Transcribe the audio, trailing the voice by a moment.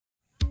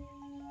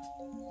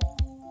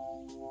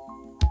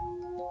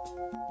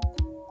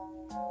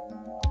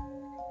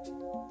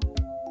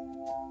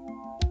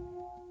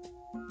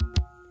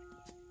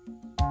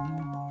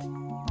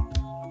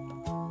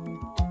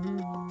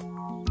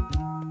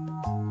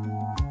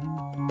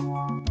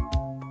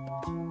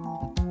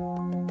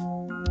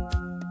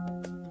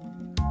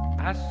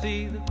I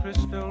see the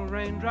crystal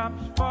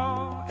raindrops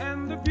fall,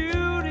 and the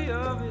beauty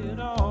of it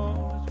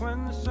all is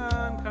when the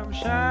sun comes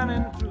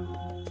shining through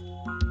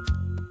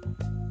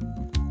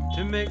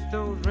to make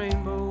those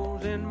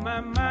rainbows in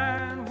my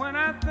mind. When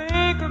I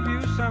think of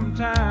you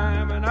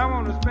sometime, and I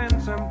want to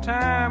spend some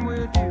time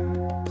with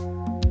you,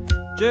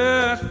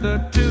 just the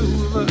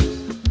two of us.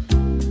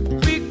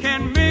 We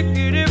can make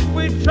it if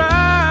we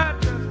try.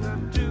 Just the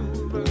two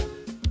of us.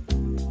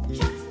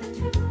 Just the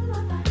two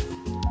of us.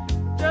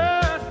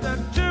 Just the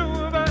two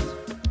of us.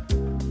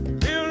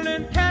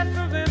 Building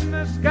castles in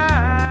the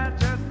sky.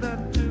 Just the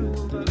two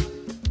of us.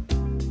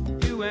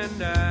 You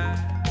and I.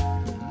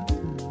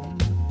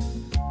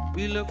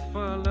 We look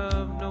for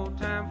love, no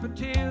time for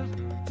tears.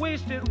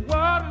 Wasted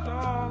water's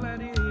all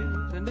that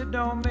is, and it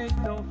don't make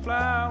no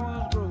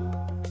flowers grow.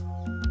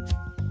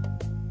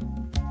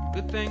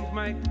 Good things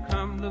might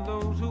come to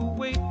those who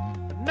wait,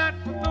 but not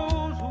for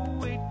those who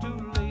wait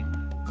too late.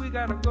 We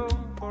gotta go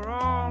for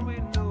all we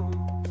know.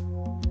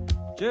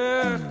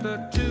 Just the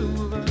two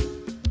of us.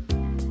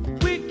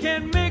 We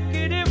can make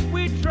it if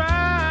we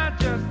try.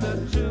 Just the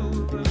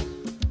two of us.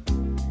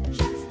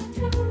 Just the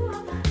two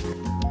of us.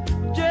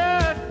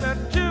 Just the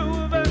two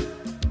of us.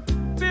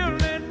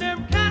 Building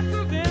them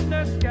castles in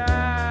the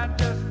sky.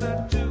 Just the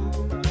two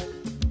of us.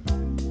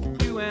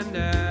 You and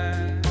I.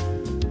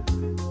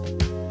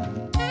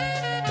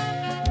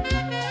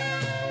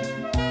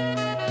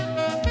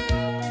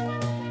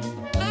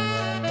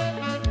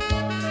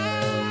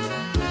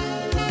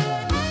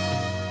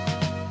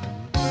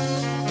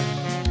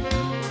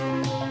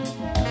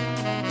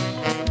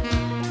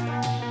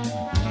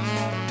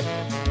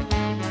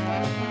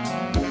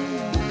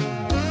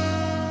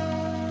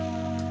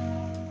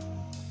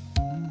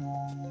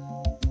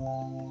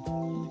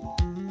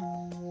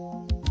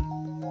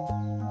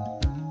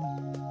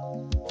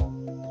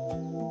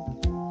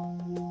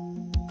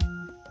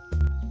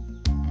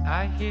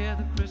 I hear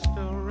the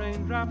crystal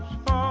raindrops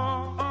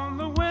fall on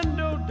the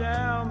window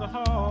down the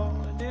hall,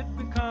 and it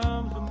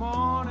becomes the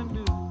morning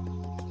dew.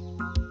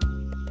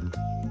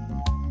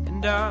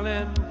 And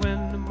darling,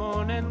 when the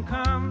morning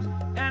comes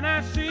and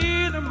I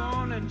see the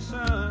morning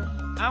sun,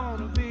 I want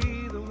to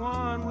be the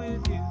one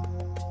with you.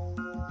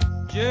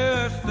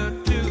 Just the